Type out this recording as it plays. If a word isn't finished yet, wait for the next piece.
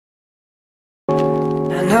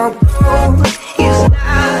her gold is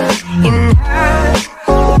not in her.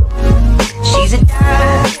 She's a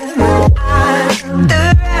diamond under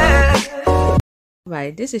her.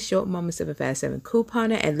 Right, this is Shortmama 757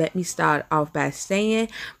 couponer, and let me start off by saying,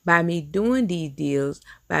 by me doing these deals,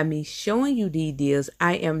 by me showing you these deals,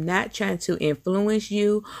 I am not trying to influence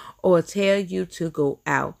you or tell you to go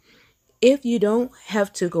out. If you don't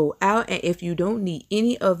have to go out and if you don't need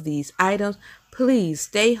any of these items, please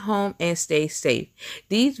stay home and stay safe.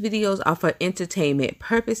 These videos are for entertainment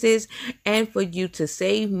purposes and for you to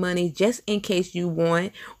save money just in case you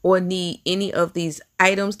want or need any of these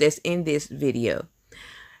items that's in this video.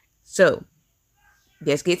 So,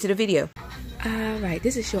 let's get to the video. Alright,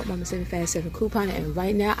 this is Shortmama 757 couponer, and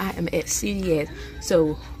right now I am at CVS.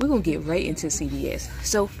 So we're going to get right into CVS.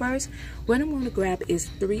 So first, what I'm going to grab is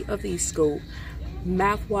 3 of these Scope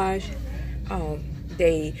mouthwash.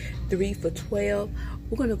 They 3 for $12.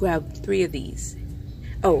 We're going to grab 3 of these.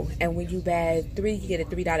 Oh, and when you buy 3, you get a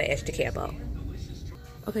 $3 extra care ball.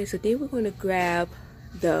 Okay, so then we're going to grab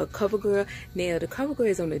the CoverGirl. Now the CoverGirl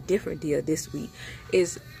is on a different deal this week.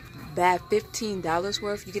 It's buy $15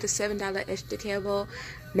 worth, you get a $7 extra care ball.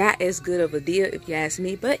 Not as good of a deal if you ask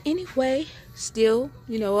me, but anyway, still,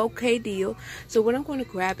 you know, okay deal. So what I'm going to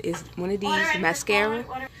grab is one of these mascara.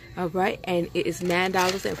 Alright, and it is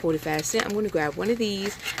 $9.45. I'm going to grab one of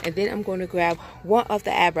these, and then I'm going to grab one of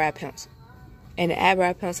the eyebrow pencils, and the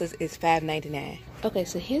eyebrow pencils is $5.99. Okay,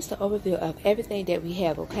 so here's the overview of everything that we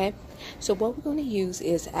have. Okay, so what we're going to use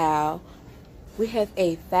is we have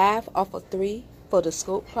a 5 off of 3 for the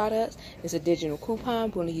Scope products. It's a digital coupon.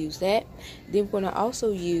 We're going to use that. Then we're going to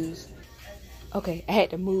also use, okay, I had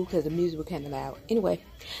to move because the music was kind of loud. Anyway,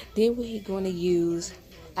 then we're going to use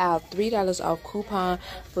our $3 off coupon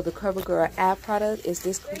for the CoverGirl eye product. Is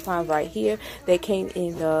this coupon right here that came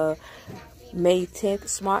in the May 10th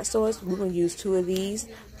Smart Stores. We're going to use 2 of these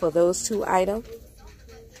for those 2 items.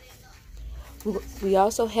 We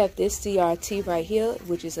also have this CRT right here,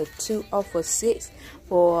 which is a 2 off of 6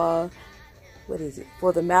 for, what is it,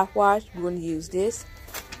 for the mouthwash. We're going to use this.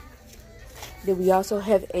 Then we also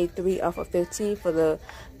have a 3 off of 15 for the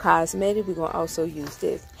cosmetic. We're going to also use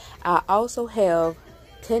this. I also have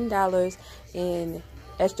 $10 in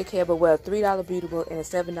extra care ball, well, $3 beautiful and a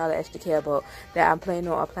 $7 extra care ball that I'm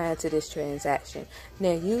planning on applying to this transaction.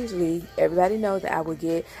 Now, usually everybody knows that I would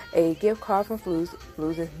get a gift card from Flues.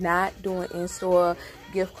 Flues is not doing in-store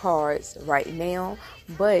gift cards right now,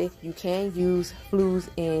 but you can use Flues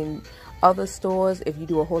in other stores. If you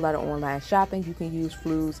do a whole lot of online shopping, you can use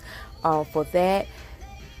Flues for that.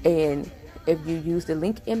 And if you use the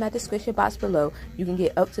link in my description box below, you can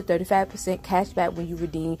get up to 35% cash back when you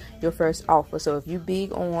redeem your first offer. So if you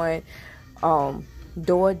big on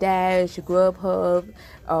DoorDash, Grubhub,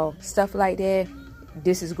 stuff like that,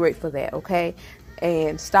 this is great for that, okay?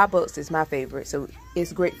 And Starbucks is my favorite, so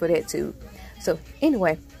it's great for that too. So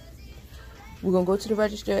anyway, we're going to go to the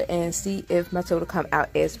register and see if my total come out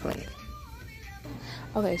as planned.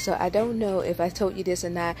 Okay, so I don't know if I told you this or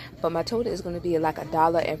not, but my total is going to be like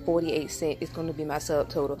 $1.48. It's going to be my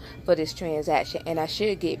subtotal for this transaction, and I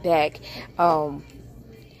should get back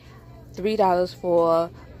 $3 for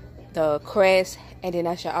the Crest, and then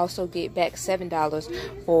I should also get back $7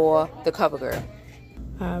 for the CoverGirl.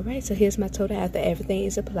 Alright, so here's my total after everything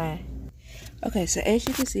is applied. Okay, so as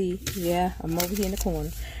you can see, yeah, I'm over here in the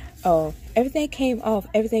corner. Everything came off,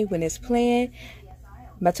 everything went as planned.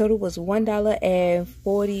 My total was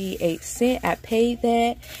 $1.48. I paid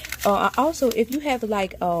that. Also, if you have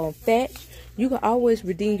like Fetch, you can always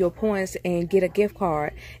redeem your points and get a gift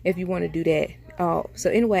card if you want to do that.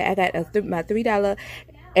 So anyway, I got my $3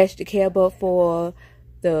 extra care ball for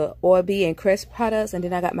the Orbi and Crest products, and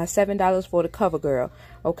then I got my $7 for the CoverGirl.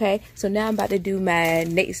 Okay, so now I'm about to do my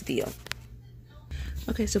next deal.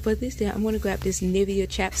 Okay, so for this deal, I'm going to grab this Nivea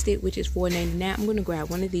chapstick, which is $4.99. I'm going to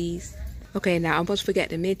grab one of these. Okay, now I almost forgot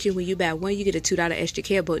to mention, when you buy one, you get a $2 extra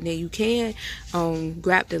care ball. Now you can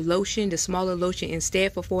grab the lotion, the smaller lotion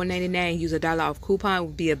instead for $4.99 and use a $1 off coupon.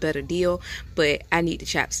 Would be a better deal, but I need the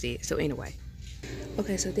chapstick. So anyway.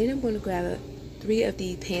 Okay, so then I'm going to grab 3 of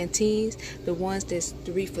these Pantenes, the ones that's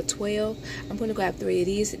 3 for $12. I'm going to grab 3 of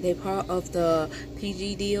these. They're part of the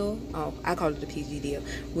PG deal. Oh, I call it the PG deal.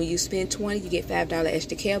 When you spend $20, you get $5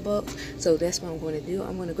 extra care bucks. So that's what I'm going to do.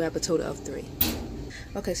 I'm going to grab a total of 3.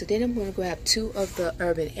 Okay, so then I'm going to grab 2 of the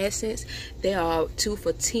Urban Essence. They are 2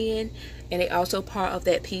 for $10, and they also part of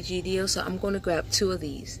that PG deal. So I'm going to grab 2 of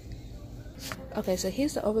these. Okay, so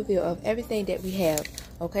here's the overview of everything that we have.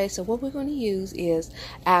 Okay, so what we're going to use is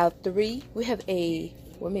our 3. We have a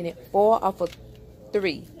 4 off of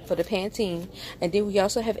 3 for the Pantene, and then we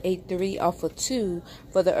also have a 3 off for 2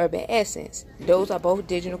 for the Urban Essence. Those are both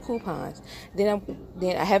digital coupons. Then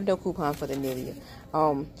I have no coupon for the Nivea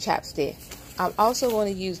chapstick. I'm also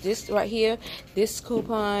going to use this right here, this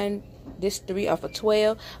coupon, this 3 off of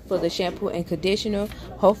 12 for the shampoo and conditioner.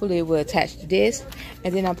 Hopefully it will attach to this.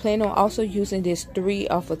 And then I'm planning on also using this 3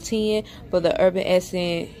 off of 10 for the Urban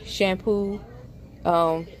Essence shampoo.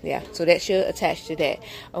 Yeah, so that should attach to that.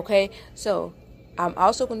 Okay, so I'm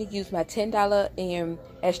also going to use my $10 in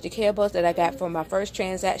extra care bucks that I got from my first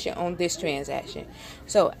transaction on this transaction.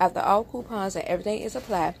 So after all coupons and everything is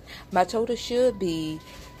applied, my total should be,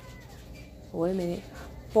 wait a minute,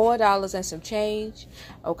 $4 and some change.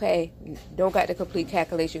 Okay, don't got the complete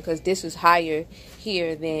calculation because this is higher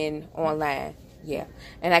here than online. Yeah,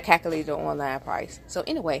 and I calculated the online price. So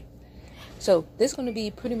anyway, so this is going to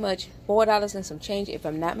be pretty much $4 and some change if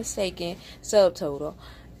I'm not mistaken, subtotal.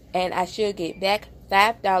 And I should get back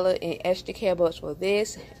 $5 in extra care bucks for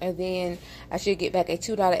this, and then I should get back a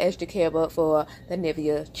 $2 extra care buck for the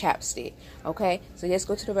Nivea chapstick. Okay, so let's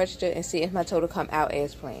go to the register and see if my total come out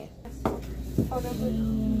as planned.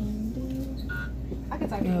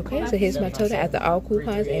 Okay, so here's my total after all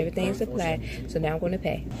coupons, everything's applied. So now I'm going to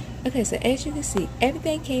pay. Okay, so as you can see,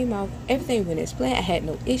 everything came off, everything went as planned. I had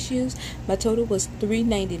no issues. My total was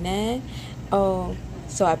 $3.99.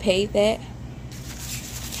 So I paid that,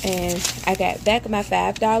 and I got back my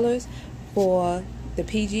 $5 for the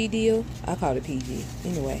PG deal. I call it PG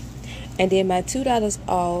anyway. And then my $2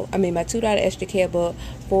 off, my $2 extra care buck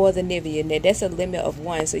for the Nivea. Now that's a limit of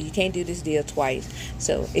 1, so you can't do this deal twice.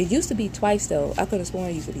 So it used to be twice though. I could have sworn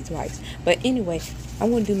it used to be twice. But anyway,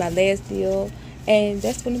 I'm going to do my last deal, and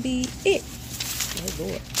that's going to be it. Oh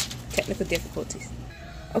Lord, technical difficulties.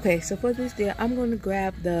 Okay, so for this deal, I'm going to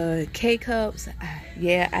grab the K-Cups.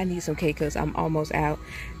 Yeah, I need some K-Cups. I'm almost out,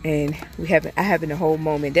 and I'm having a whole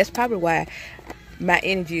moment. That's probably why my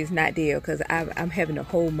energy is not there, because I'm having a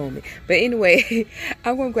whole moment. But anyway,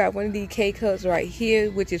 I'm going to grab one of these K-Cups right here,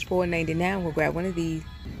 which is $4.99. I'm going to grab one of these.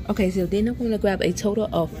 Okay, so then I'm going to grab a total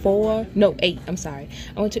of 8. I'm sorry.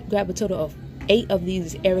 I'm going to grab a total of 8 of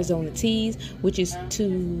these Arizona teas, which is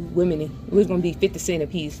 2 women. It was going to be 50 cents a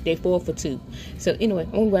piece. They're 4 for 2. So anyway,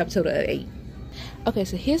 I'm going to grab a total of 8. Okay,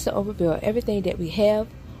 so here's the overview of everything that we have.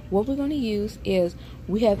 What we're going to use is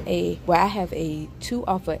I have a 2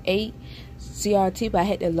 off of 8 CRT, but I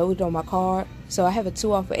had to load it on my card. So I have a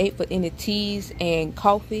 2 off of 8 for any teas and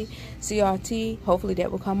coffee CRT. Hopefully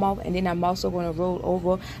that will come off. And then I'm also going to roll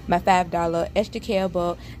over my $5 extra care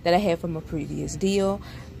buck that I had from a previous deal.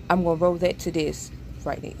 I'm going to roll that to this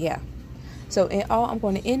right there. Yeah. So in all, I'm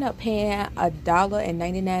going to end up paying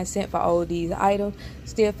 $1.99 for all of these items.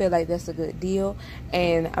 Still feel like that's a good deal,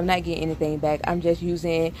 and I'm not getting anything back. I'm just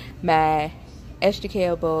using my extra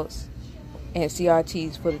care bucks and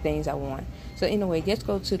CRTs for the things I want. So anyway, let's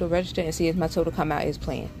go to the register and see if my total come out as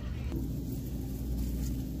planned.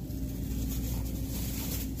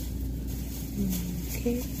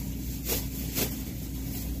 Okay.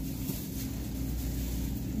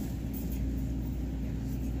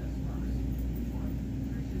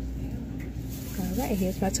 Alright,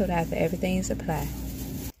 here's my total after everything is applied.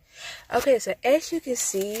 Okay, so as you can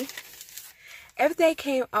see, everything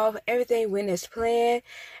came off, everything went as planned,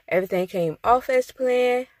 everything came off as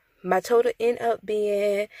planned. My total ended up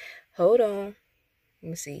being, hold on, let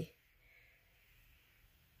me see,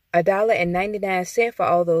 $1.99 for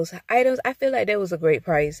all those items. I feel like that was a great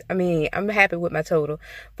price. I'm happy with my total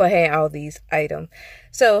for having all these items.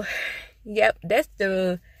 So, yep, that's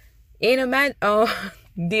the end of my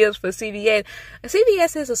deals for CVS.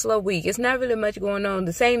 CVS is a slow week. It's not really much going on.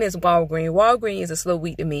 The same as Walgreens. Walgreens is a slow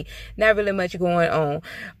week to me. Not really much going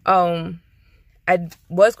on. I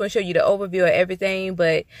was going to show you the overview of everything,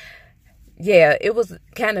 but yeah, it was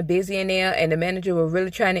kind of busy in there, and the manager was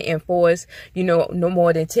really trying to enforce, no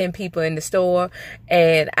more than 10 people in the store,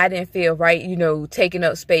 and I didn't feel right, taking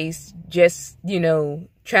up space, just,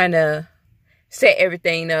 trying to set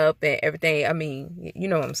everything up and everything. You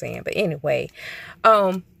know what I'm saying. But anyway,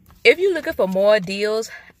 if you're looking for more deals,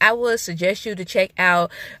 I would suggest you to check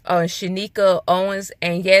out Shanika Owens.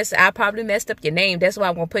 And yes, I probably messed up your name. That's why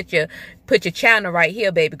I'm gonna put your channel right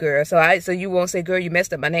here, baby girl. So you won't say, girl, you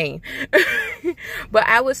messed up my name. But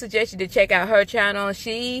I would suggest you to check out her channel.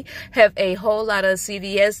 She have a whole lot of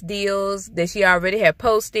CVS deals that she already had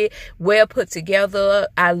posted, well put together.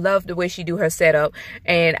 I love the way she do her setup,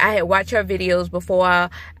 and I had watched her videos before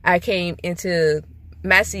I came into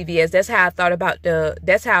my CVS. That's how I thought about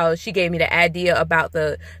that's how she gave me the idea about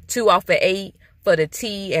the 2 off of 8 for the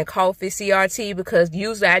tea and coffee CRT, because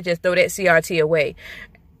usually I just throw that CRT away.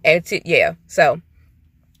 And yeah, so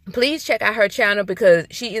please check out her channel because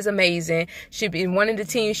she is amazing. She been one of the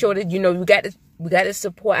teen shorties. You know, we got to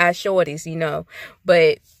support our shorties, you know.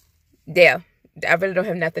 But yeah, I really don't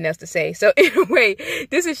have nothing else to say. So anyway,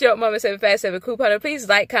 this is Shortmama757 Coupon. Please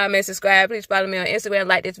like, comment, subscribe. Please follow me on Instagram.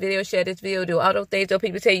 Like this video, share this video, do all those things that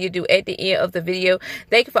people tell you to do at the end of the video.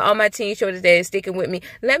 Thank you for all my teen shorties that is sticking with me.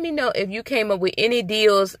 Let me know if you came up with any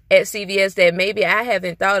deals at CVS that maybe I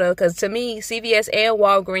haven't thought of. Because to me, CVS and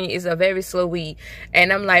Walgreens is a very slow weed.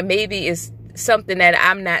 And I'm like, maybe it's something that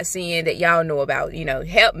I'm not seeing that y'all know about. You know,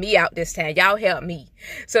 help me out this time. Y'all help me.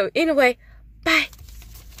 So anyway, bye.